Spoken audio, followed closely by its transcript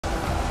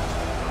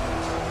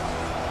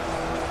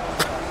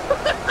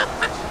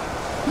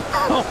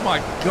Oh my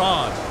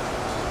god!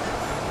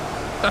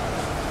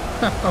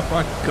 Oh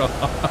my god!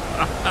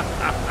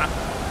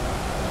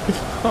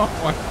 Oh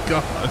my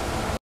god!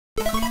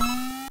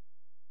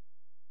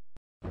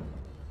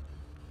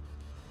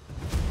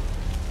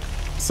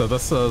 So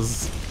this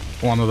is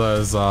one of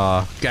those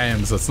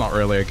games that's not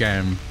really a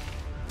game,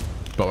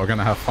 but we're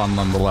gonna have fun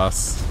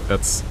nonetheless.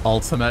 It's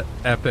Ultimate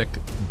Epic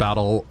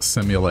Battle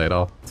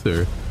Simulator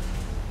 2.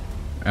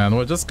 And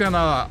we're just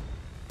gonna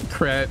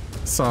create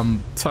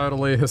some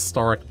totally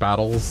historic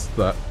battles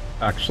that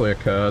actually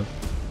occurred.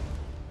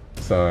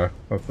 So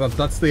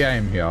that's the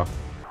aim here.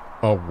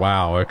 Oh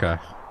wow, okay.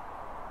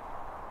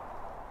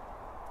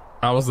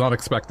 I was not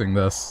expecting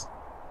this.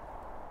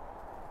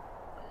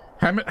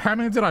 How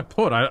many did I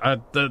put?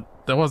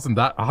 There wasn't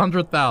that.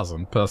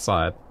 100,000 per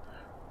side.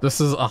 This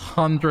is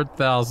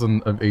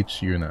 100,000 of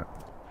each unit.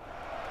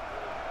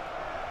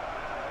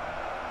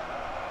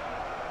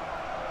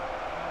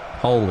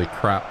 Holy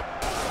crap.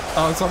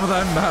 Oh, some of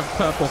them have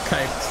purple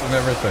capes and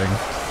everything.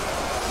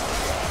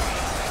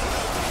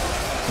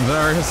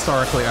 Very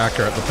historically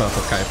accurate, the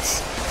purple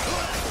capes.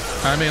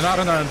 I mean, I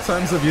don't know, in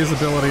terms of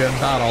usability in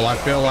battle, I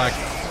feel like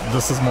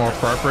this is more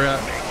appropriate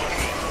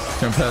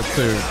compared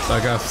to, I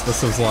guess,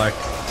 this is like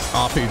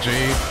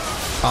RPG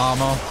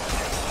armor.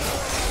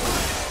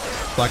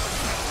 Like,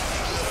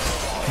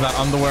 that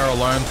underwear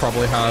alone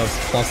probably has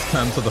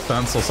 +10 to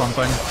defense or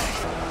something.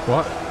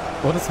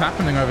 What is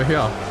happening over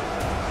here?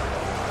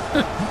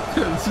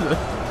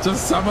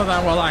 Just some of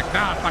them were like,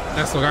 nah, fuck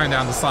this, we're going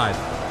down the side.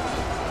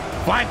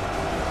 Flank!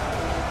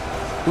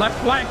 Left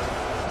flank!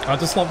 I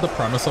just love the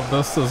premise of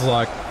this. There's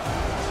like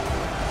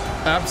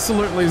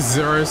absolutely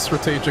zero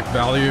strategic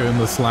value in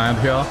this land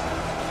here.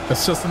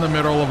 It's just in the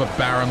middle of a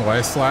barren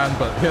wasteland,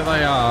 but here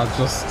they are,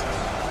 just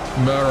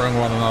murdering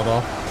one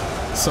another.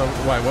 So,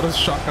 wait, what does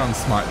shotgun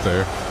smite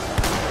do?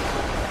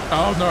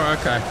 Oh, no,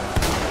 okay.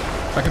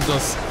 I can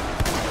just...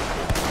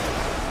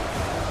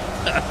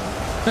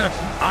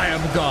 I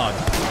am God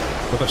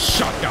with a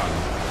shotgun.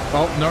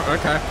 Oh, no,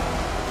 okay.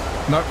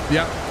 Nope,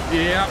 yep,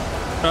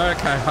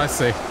 okay, I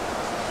see.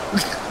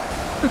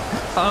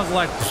 I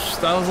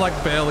was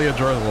like barely a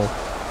drizzle.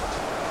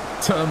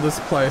 Turn this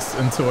place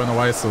into an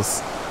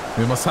oasis.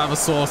 We must have a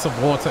source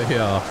of water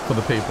here for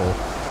the people.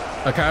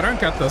 Okay, I don't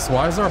get this.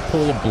 Why is there a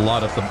pool of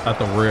blood at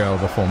the rear of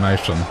the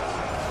formation?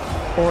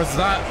 Or is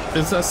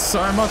there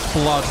so much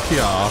blood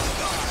here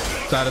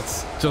that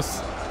it's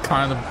just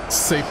kind of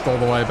seeped all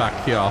the way back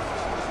here?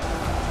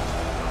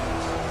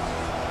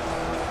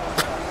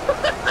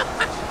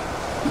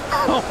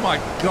 Oh my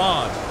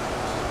god!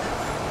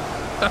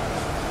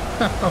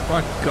 Oh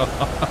my god!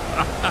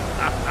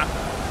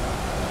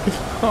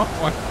 Oh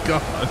my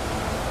god!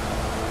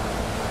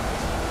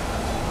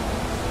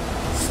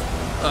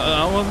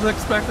 I wasn't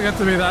expecting it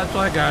to be that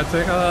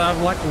gigantic.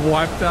 I've like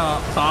wiped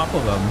out half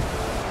of them.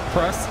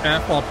 Press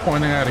F while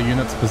pointing out a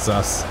unit to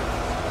possess.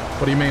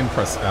 What do you mean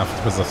press F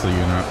to possess a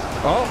unit?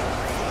 Oh!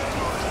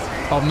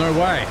 Oh, no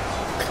way!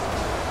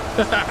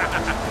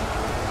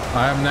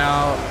 I am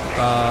now,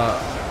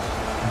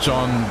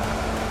 John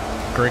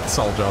Greek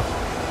soldier.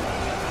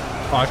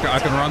 Oh, I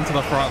can run to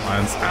the front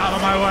lines. Out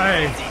of my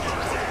way!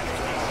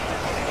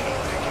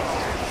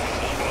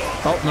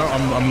 Oh, no,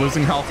 I'm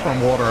losing health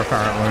from water,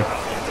 apparently.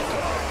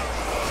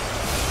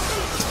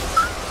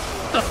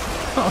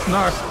 Oh,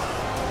 no.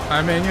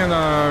 I mean, you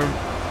know,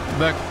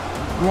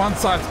 one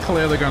side's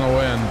clearly gonna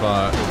win,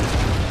 but...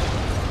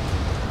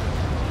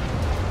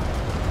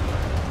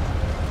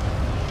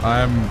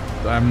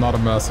 I'm not a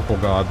merciful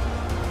god.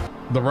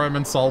 The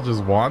Roman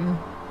soldiers won?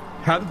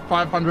 How did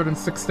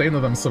 516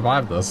 of them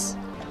survive this?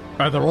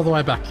 Oh, they're all the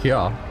way back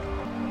here.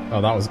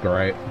 Oh, that was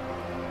great.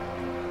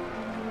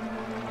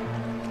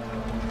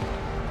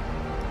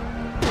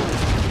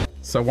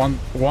 So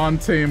one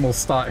team will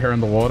start here in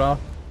the water,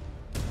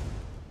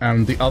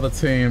 and the other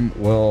team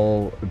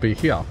will be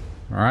here,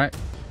 alright?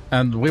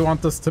 And we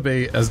want this to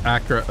be as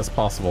accurate as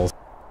possible.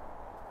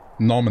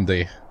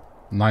 Normandy,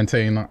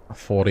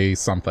 1940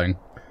 something,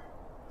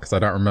 because I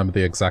don't remember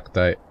the exact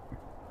date.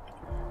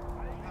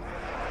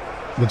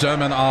 The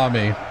German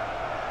army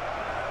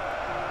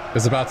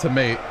is about to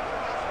meet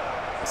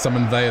some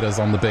invaders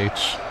on the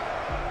beach.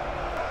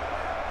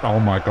 Oh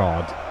my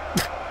god.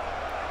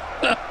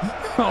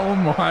 Oh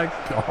my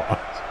god.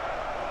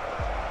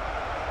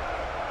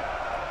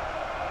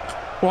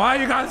 Why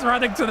are you guys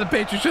running to the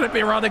beach? You shouldn't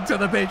be running to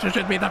the beach, you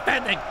should be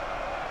defending!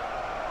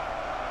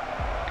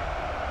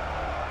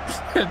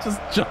 Just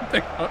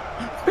jumping up.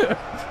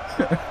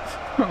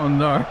 Oh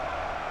no.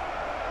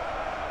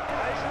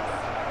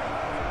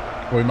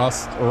 We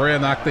must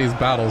reenact these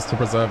battles to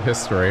preserve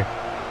history.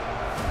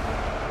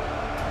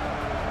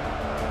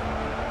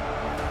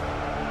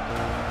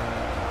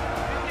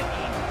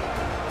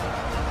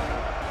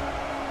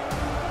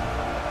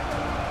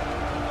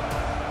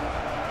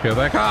 Here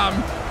they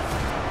come!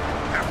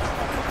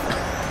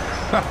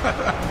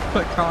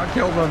 I can't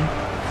kill them.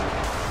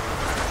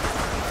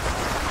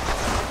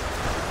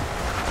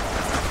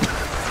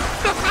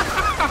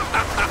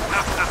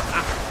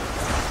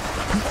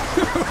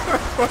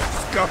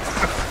 What's going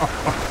on?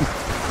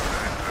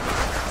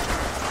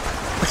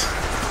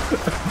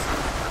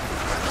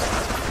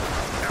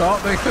 Oh,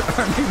 they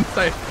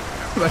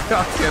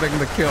are getting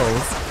the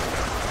kills.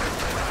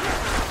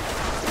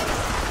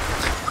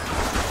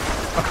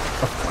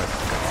 Oh my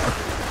god.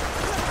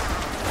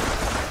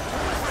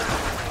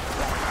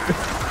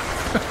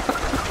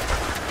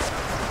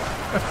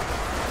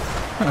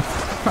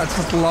 I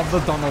just love the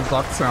Donald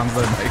Duck sounds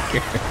they're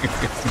making.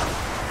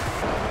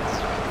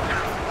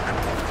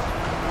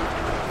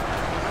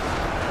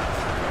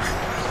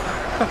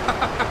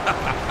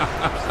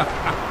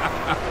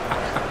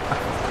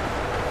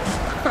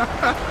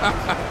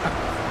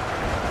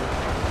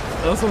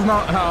 This is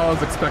not how I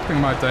was expecting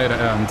my day to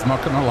end,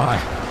 not gonna lie.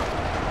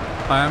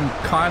 I am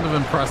kind of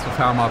impressed with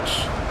how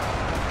much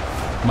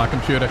my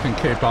computer can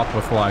keep up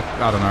with, like,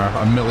 I don't know,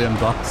 1 million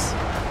ducks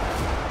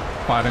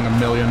fighting 1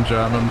 million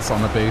Germans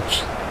on the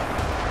beach.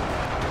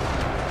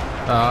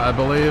 I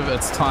believe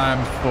it's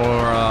time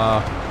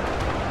for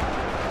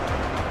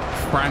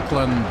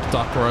Franklin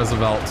Duck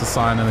Roosevelt to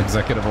sign an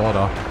executive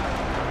order.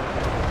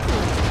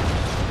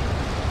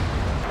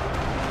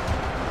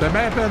 There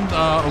may have been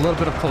a little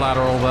bit of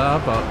collateral there,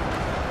 but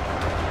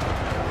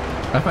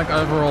I think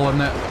overall a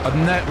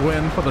net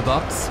win for the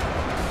Ducks.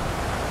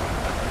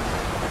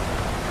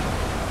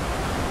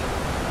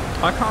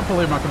 I can't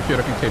believe my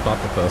computer can keep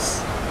up with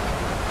this.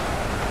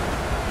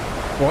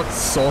 What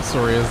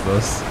sorcery is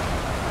this?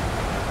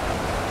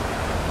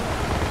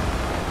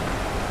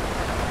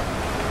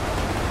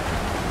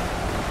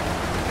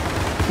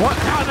 What?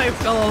 How are they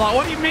still alive?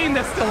 What do you mean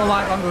they're still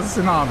alive under the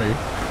tsunami?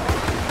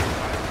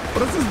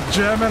 What is this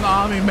German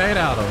army made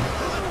out of?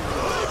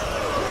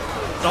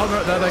 Oh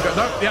no, there they go.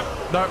 No, yep,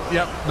 no,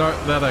 yep, no,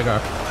 there they go.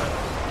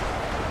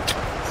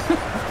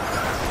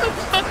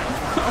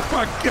 Oh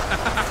my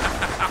god.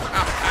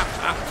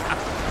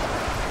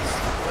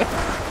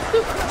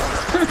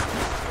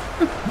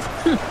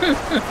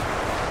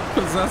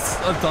 Possess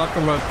a duck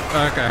and let...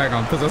 Okay, hang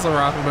on. Possess a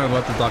rifleman and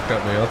let the duck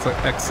at me. That's an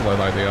excellent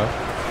idea.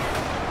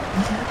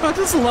 I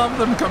just love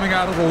them coming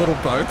out of the little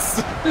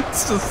boats.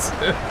 It's just...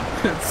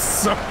 It's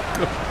so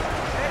good.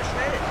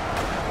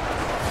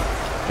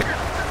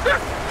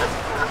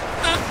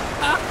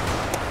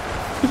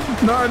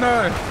 No,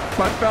 no.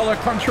 My fellow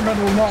countrymen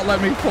will not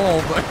let me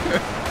fall.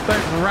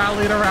 They've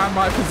rallied around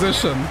my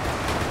position.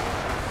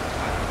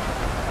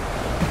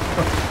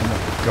 Oh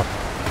my god.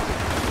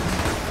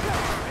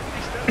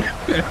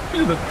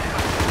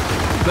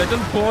 They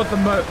just board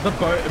the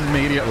boat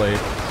immediately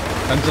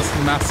and just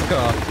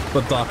massacre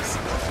the ducks.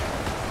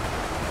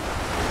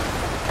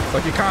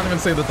 Like, you can't even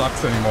see the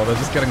ducks anymore. They're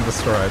just getting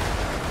destroyed.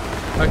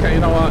 Okay, you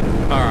know what?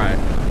 Alright.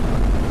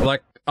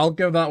 Like, I'll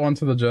give that one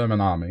to the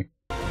German army.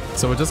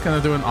 So we're just gonna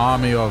do an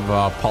army of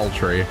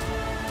poultry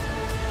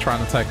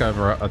trying to take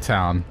over a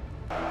town.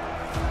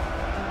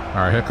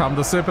 Alright, here come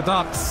the super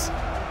ducks.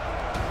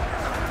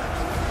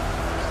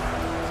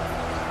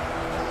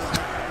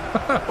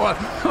 What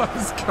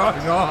is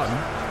going on?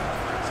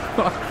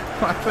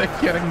 Why are they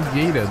getting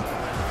yeeted?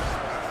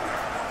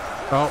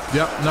 Oh,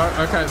 yep, no,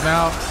 okay,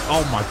 now...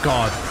 Oh my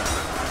god.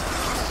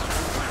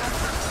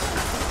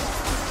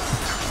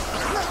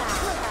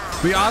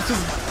 The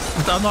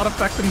archers are not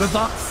affecting the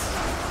ducks.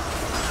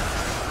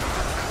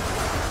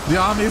 The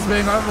army's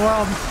being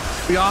overwhelmed.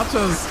 The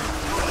archers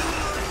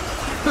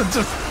are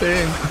just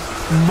being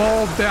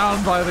mauled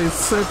down by these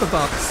super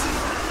ducks.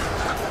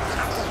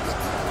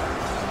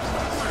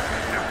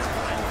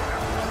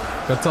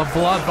 It's a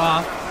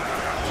bloodbath.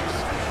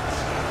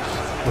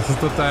 This is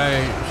the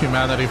day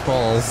humanity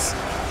falls.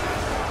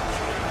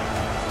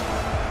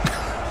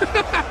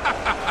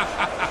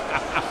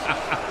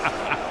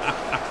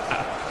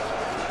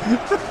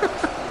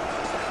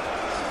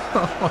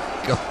 Oh my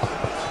god.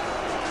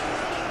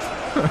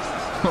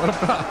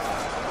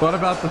 What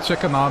about the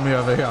chicken army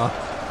over here?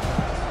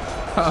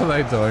 How are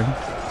they doing?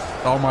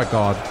 Oh my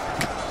god.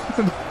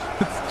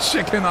 It's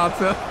chicken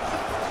army.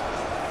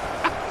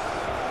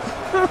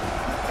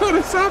 What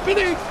is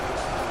happening?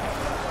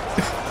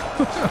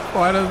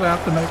 Why does it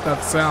have to make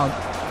that sound?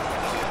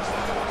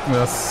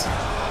 Yes.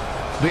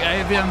 The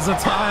avians are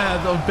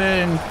tired of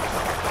being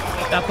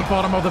at the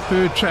bottom of the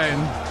food chain.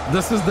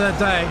 This is their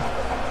day.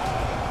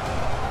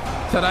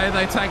 Today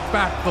they take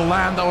back the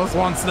land that was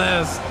once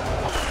theirs.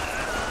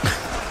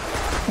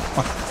 Oh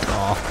my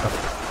god.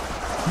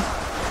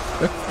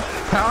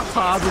 How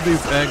hard would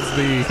these eggs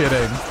be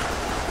hitting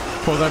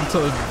for them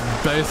to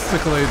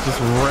basically just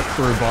rip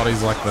through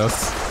bodies like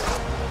this?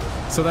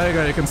 So there you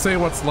go, you can see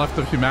what's left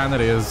of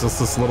humanity is just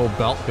this little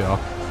belt here.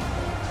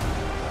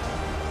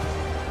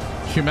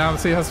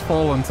 Humanity has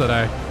fallen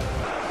today.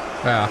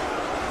 Yeah.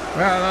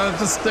 Yeah,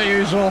 just the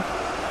usual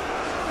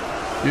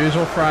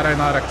Friday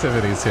night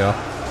activities here.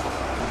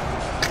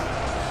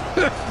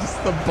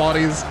 Just the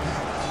bodies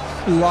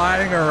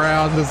lying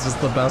around is just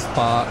the best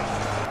part.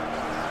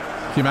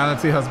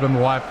 Humanity has been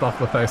wiped off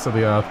the face of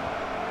the earth.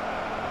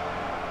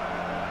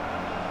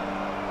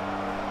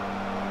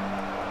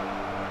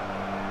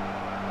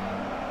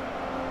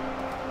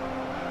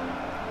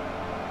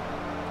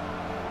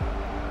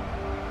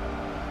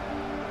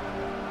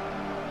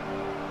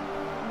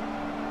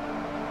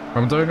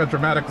 I'm doing a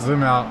dramatic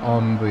zoom out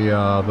on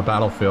the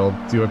battlefield.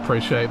 Do you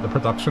appreciate the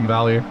production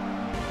value?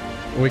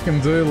 We can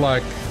do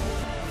like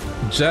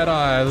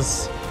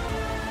Jedis.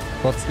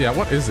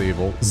 What is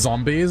evil?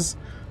 Zombies?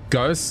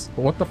 Ghosts?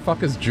 What the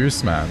fuck is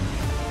Juice Man?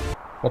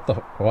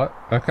 What?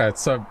 Okay,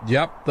 so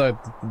yep,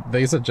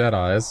 these are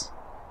Jedis.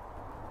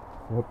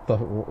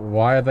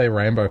 Why are they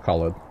rainbow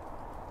colored?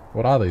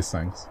 What are these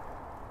things?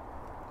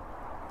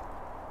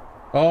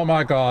 Oh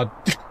my god.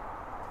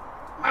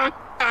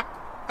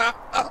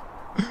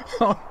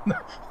 Oh no.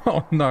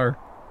 Oh no.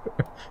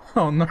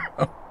 Oh no.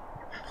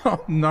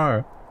 Oh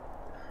no.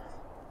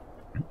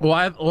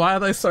 Why are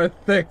they so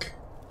thick?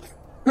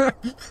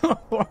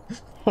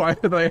 Why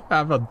do they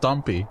have a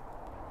dumpy?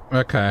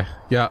 Okay,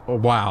 yeah,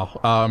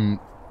 wow.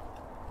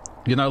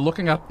 You know,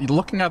 looking at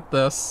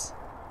this,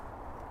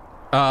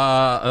 the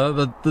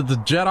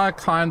Jedi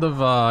kind of,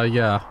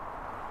 yeah.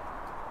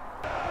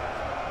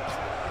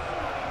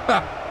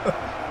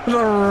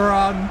 The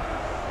run.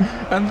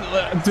 And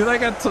do they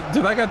get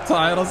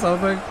tired or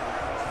something?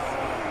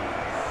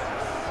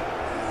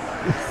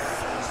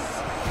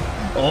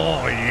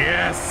 Oh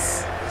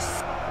yes!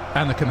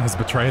 Anakin has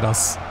betrayed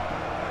us.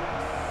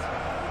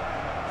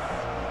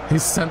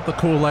 He's sent the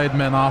Kool-Aid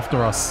men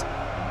after us.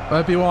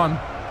 Obi-Wan,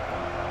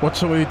 what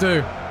shall we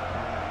do?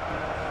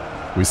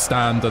 We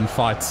stand and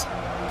fight.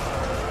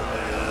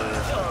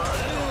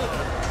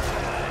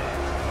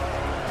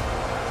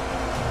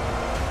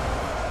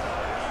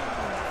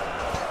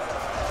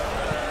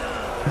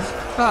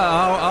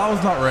 I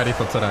was not ready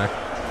for today.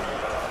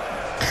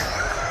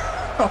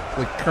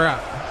 Holy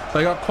crap.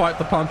 They got quite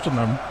the punch on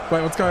them.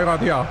 Wait, what's going on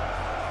here?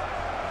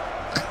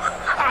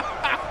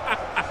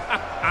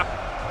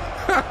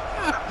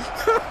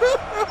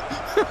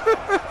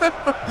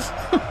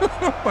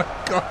 Oh my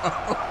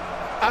god.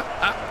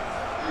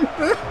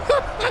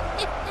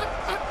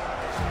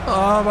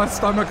 Oh, my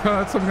stomach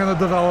hurts. I'm gonna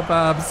develop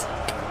abs.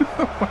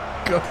 Oh my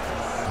god.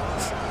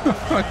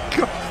 Oh my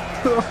god.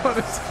 What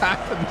is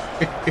happening?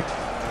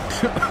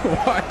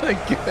 Why are they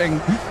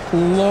getting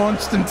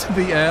launched into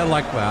the air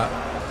like that?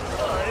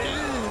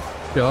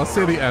 Yeah, let's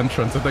see the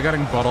entrance. If they're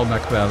getting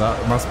bottlenecked there,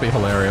 that must be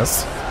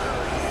hilarious.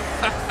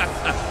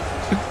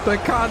 They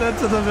can't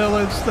enter the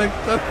village.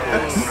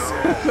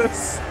 They're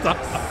stuck.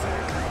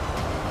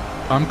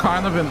 I'm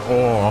kind of in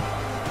awe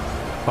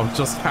of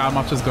just how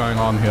much is going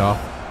on here.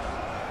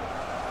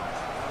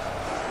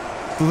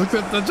 Look,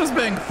 they're just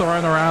being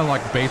thrown around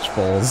like beach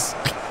balls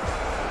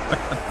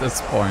at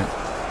this point.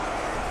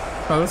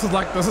 Oh, this is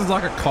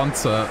like a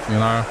concert, you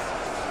know.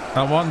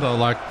 I wonder,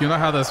 like, you know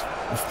how there's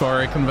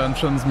furry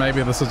conventions?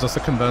 Maybe this is just a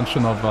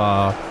convention of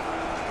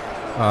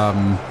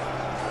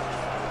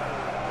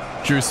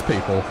juice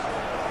people.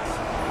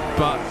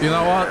 But you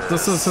know what?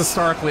 This is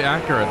historically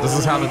accurate. This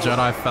is how the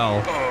Jedi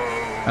fell,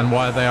 and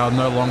why they are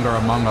no longer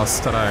among us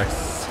today.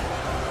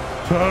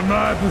 From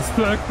my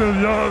perspective,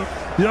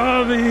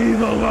 you're the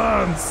evil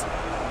ones.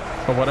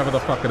 Or whatever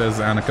the fuck it is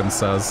Anakin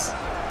says.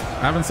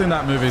 I haven't seen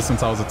that movie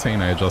since I was a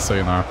teenager, so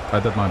you know, I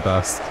did my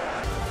best.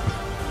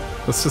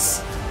 This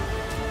just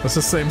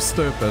seems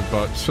stupid,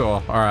 but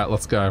sure. Alright,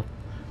 let's go.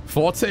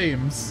 4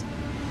 teams.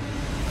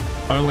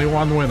 Only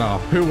one winner.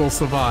 Who will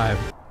survive?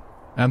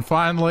 And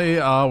finally,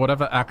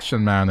 whatever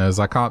Action Man is.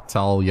 I can't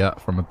tell yet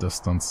from a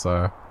distance,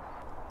 so...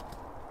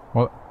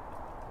 What?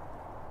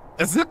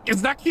 Is that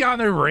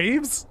Keanu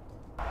Reeves?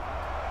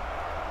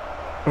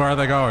 Where are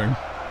they going?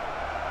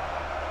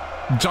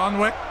 John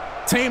Wick?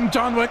 Team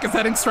John Wick is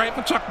heading straight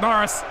for Chuck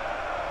Norris.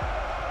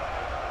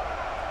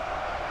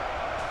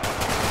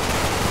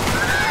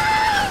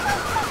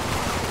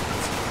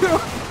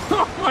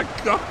 Oh my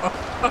god.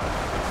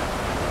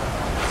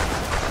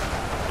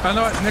 I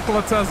know it,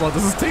 Nikola Tesla.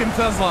 This is Team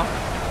Tesla.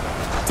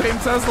 Team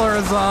Tesla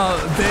is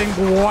being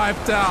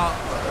wiped out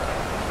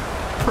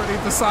pretty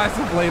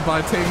decisively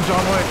by Team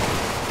John Wick.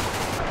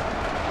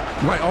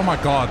 Wait, oh my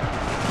god.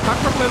 How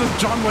quickly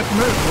does John Wick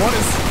move? What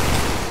is...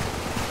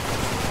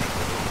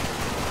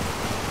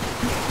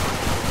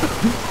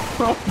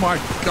 Oh my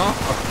god!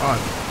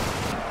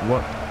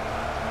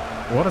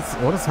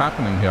 What is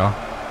happening here?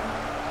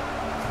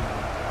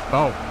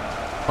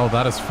 Oh,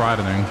 that is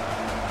frightening.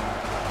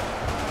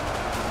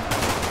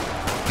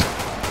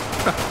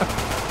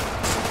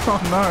 Oh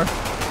no!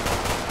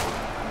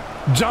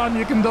 John,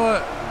 you can do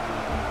it.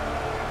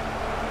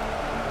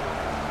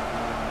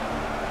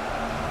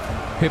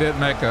 He didn't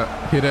make it.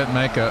 He didn't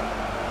make it.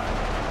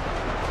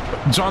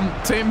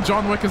 Team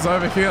John Wick is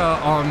over here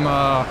on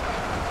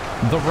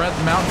the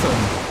Red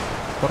Mountain.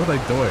 What are they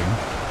doing?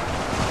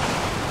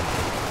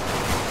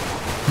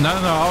 No,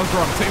 I was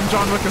wrong. Team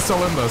John Wick is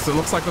still in this. It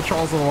looks like the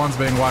trolls are the ones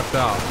being wiped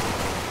out.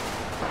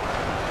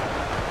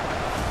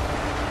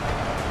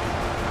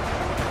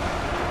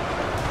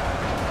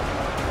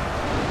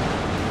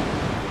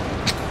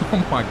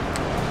 Oh my...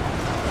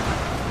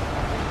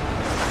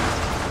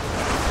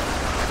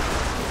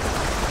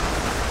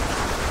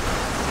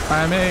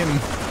 I mean...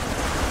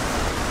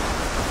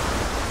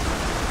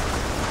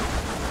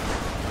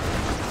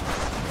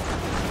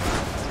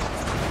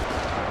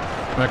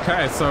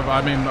 Okay, so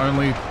I mean,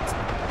 only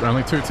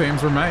 2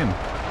 teams remain.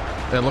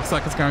 It looks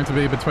like it's going to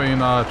be between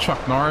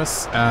Chuck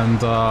Norris and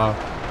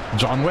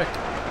John Wick.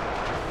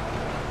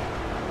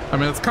 I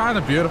mean, it's kind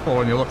of beautiful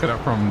when you look at it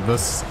from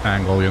this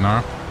angle, you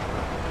know?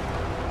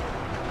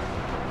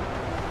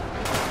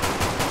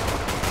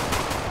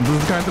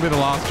 This is going to be the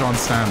last John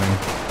standing.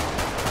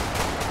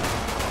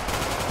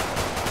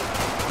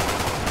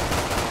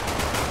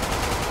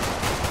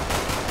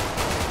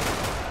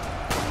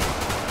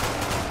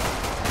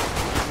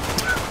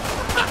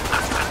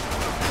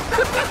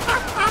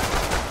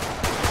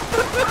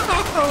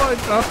 Oh my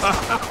god.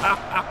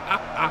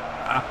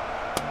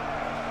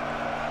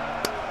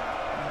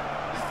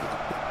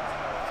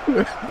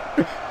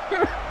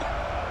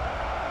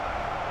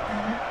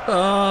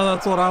 Oh,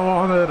 that's what I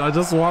wanted. I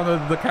just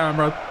wanted the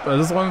camera. I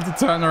just wanted to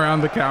turn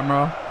around the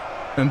camera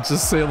and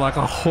just see like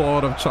a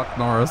horde of Chuck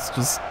Norris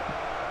just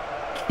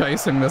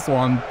chasing this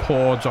one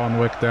poor John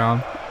Wick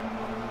down.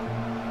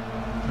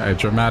 A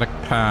dramatic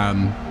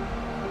pan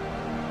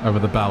over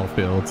the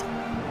battlefield.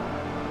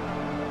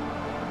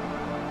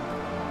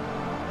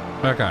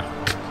 Okay.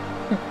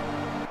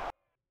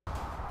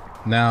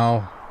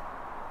 Now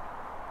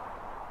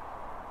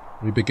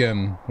we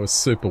begin with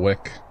Super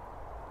Wick,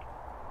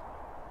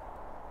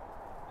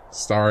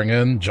 starring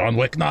in John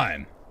Wick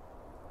 9.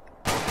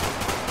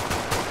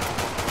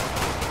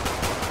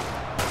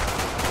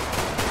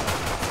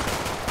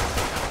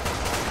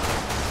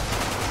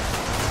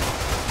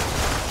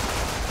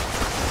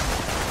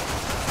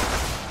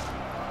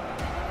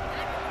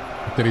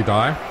 Did he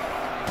die?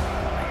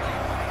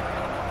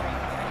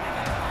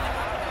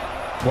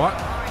 What?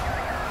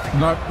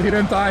 No, he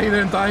didn't die, he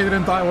didn't die, he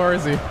didn't die. Where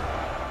is he?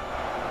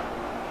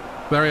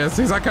 There he is.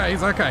 He's okay,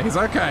 he's okay, he's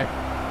okay.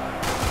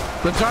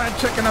 The giant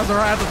chicken has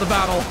arrived at the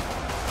battle.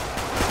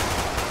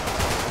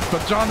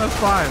 But John is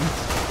fine.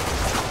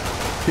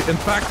 In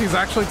fact, he's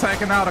actually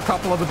taken out a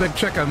couple of the big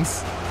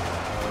chickens.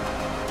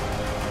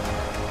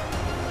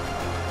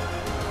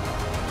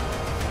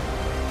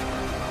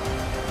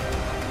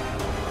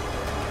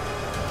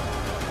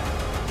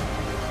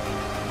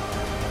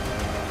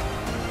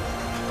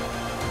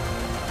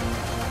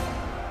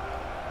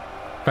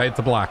 Fade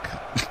to black.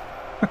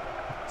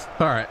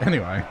 Alright,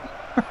 anyway.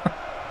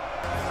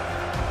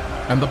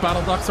 And the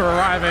battle ducks are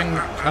arriving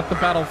at the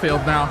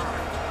battlefield now.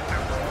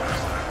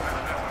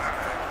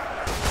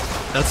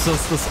 It's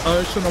just this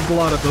ocean of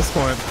blood at this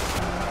point.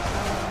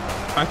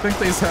 I think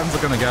these hens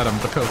are gonna get him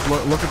because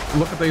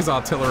look at these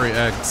artillery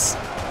eggs.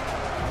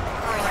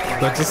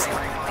 They're just...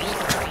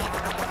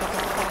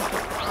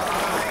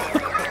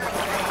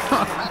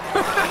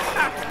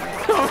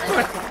 Oh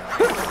my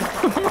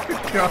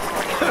god.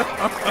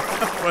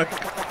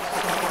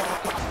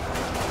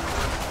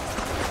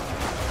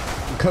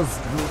 Because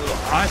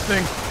I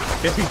think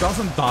if he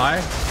doesn't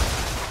die,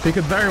 he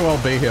could very well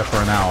be here for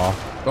an hour.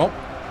 Oh.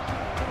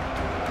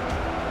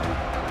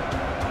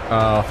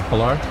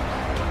 Hello?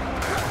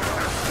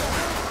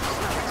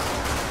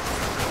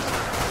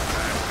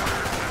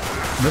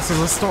 This is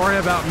a story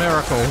about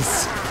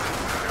miracles.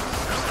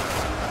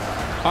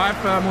 I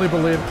firmly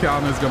believe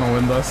Keanu's gonna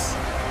win this.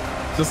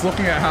 Just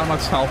looking at how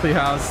much health he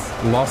has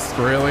lost,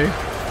 really.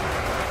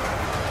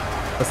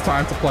 It's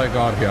time to play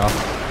God here.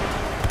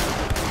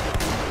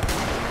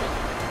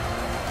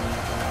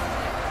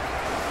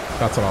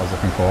 That's what I was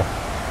looking for.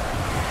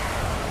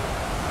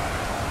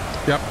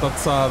 Yep,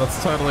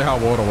 that's totally how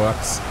water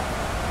works.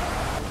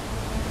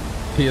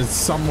 He is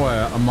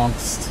somewhere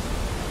amongst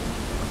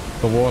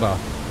the water.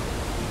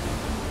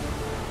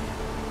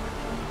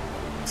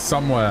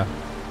 Somewhere.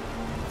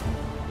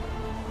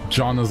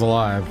 John is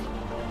alive.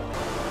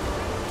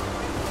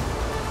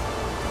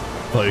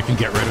 Thought you can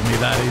get rid of me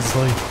that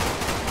easily.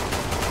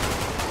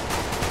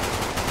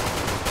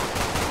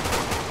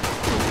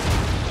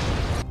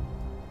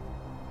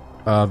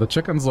 The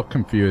chickens look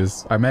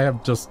confused. I may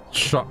have just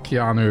shot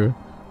Keanu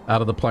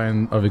out of the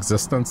plane of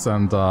existence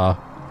and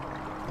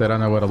they don't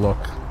know where to look.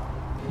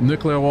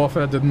 Nuclear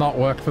warfare did not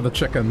work for the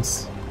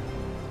chickens.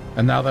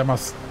 And now they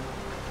must...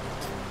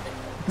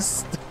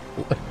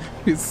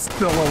 He's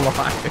still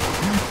alive.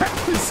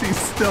 How is he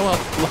still alive?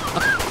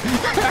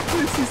 How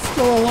is he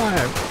still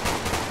alive?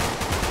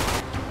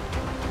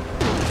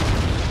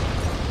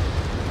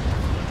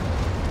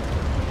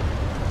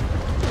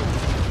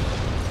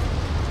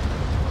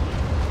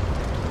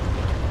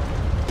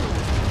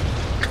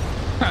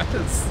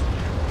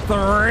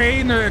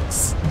 Three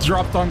nukes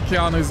dropped on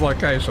Keanu's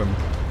location.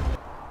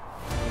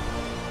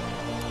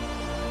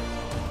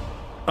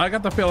 I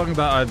got the feeling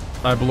that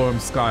I blew him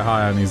sky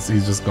high and he's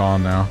just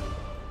gone now.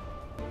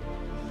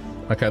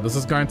 Okay, this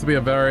is going to be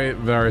a very,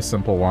 very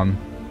simple one.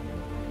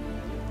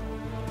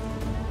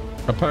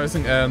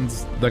 Opposing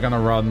ends, they're gonna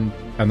run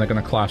and they're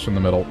gonna clash in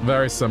the middle.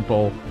 Very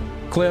simple.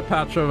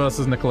 Cleopatra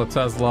versus Nikola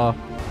Tesla.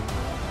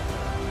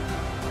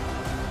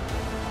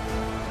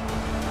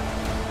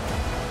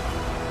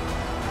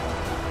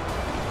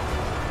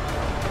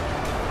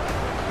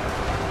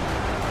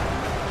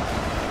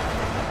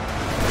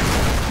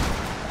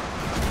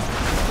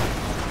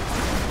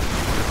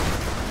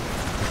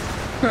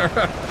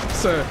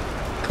 So,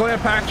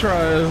 Cleopatra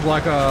is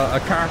like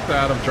a character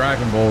out of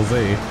Dragon Ball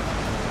Z.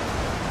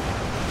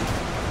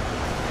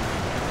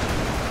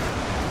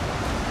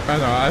 I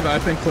know, I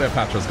think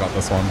Cleopatra's got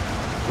this one.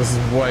 This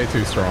is way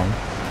too strong.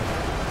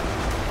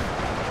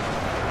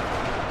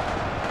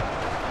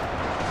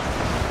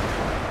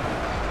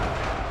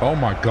 Oh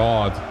my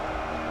god.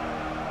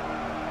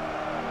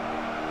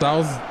 That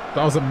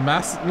was a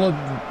mass. Look,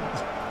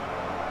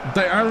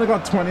 they only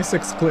got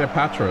 26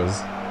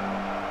 Cleopatras.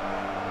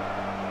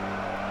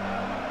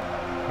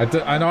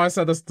 I know I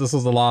said this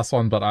was the last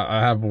one, but I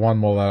have one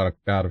more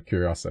out of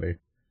curiosity.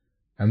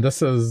 And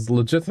this is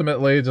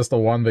legitimately just a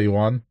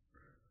 1v1.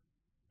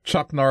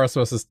 Chuck Norris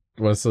versus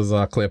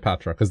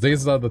Cleopatra, because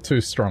these are the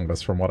two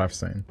strongest from what I've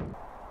seen.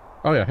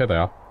 Oh yeah, here they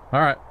are.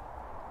 Alright.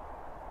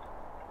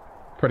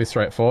 Pretty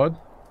straightforward.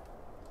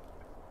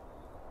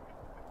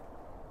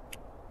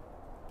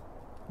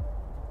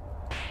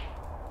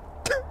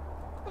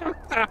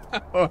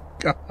 Oh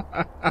god.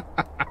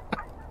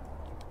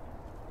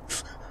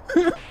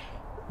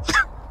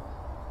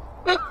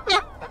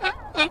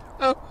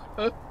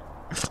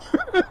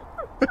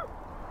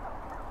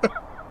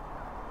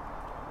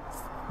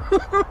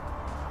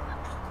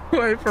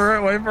 Wait for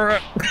it, wait for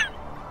it.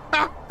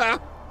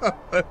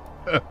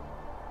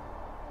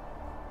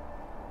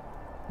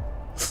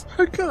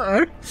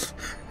 Okay.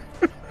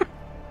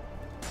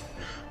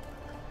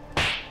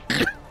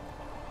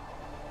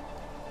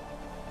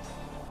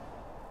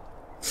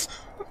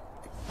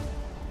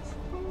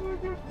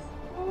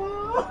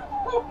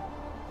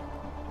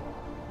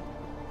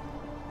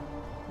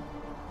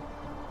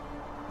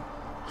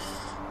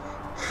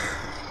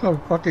 I'm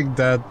fucking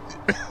dead.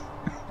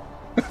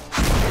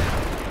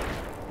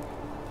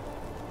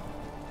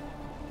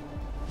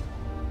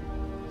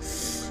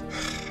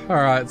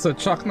 Alright, so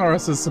Chuck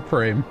Norris is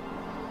supreme.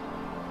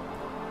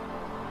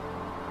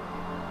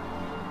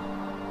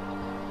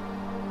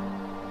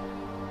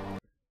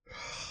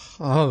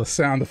 Oh, the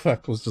sound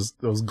effect was just,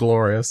 it was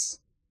glorious.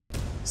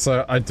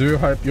 So I do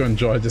hope you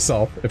enjoyed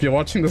yourself. If you're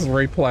watching this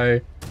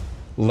replay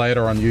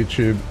later on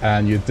YouTube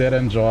and you did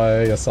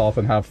enjoy yourself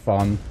and have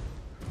fun,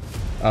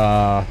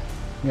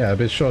 yeah,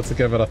 be sure to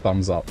give it a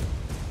thumbs up.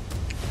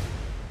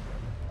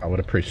 I would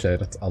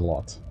appreciate it a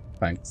lot.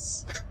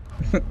 Thanks.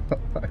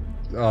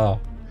 Oh,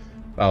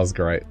 that was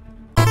great.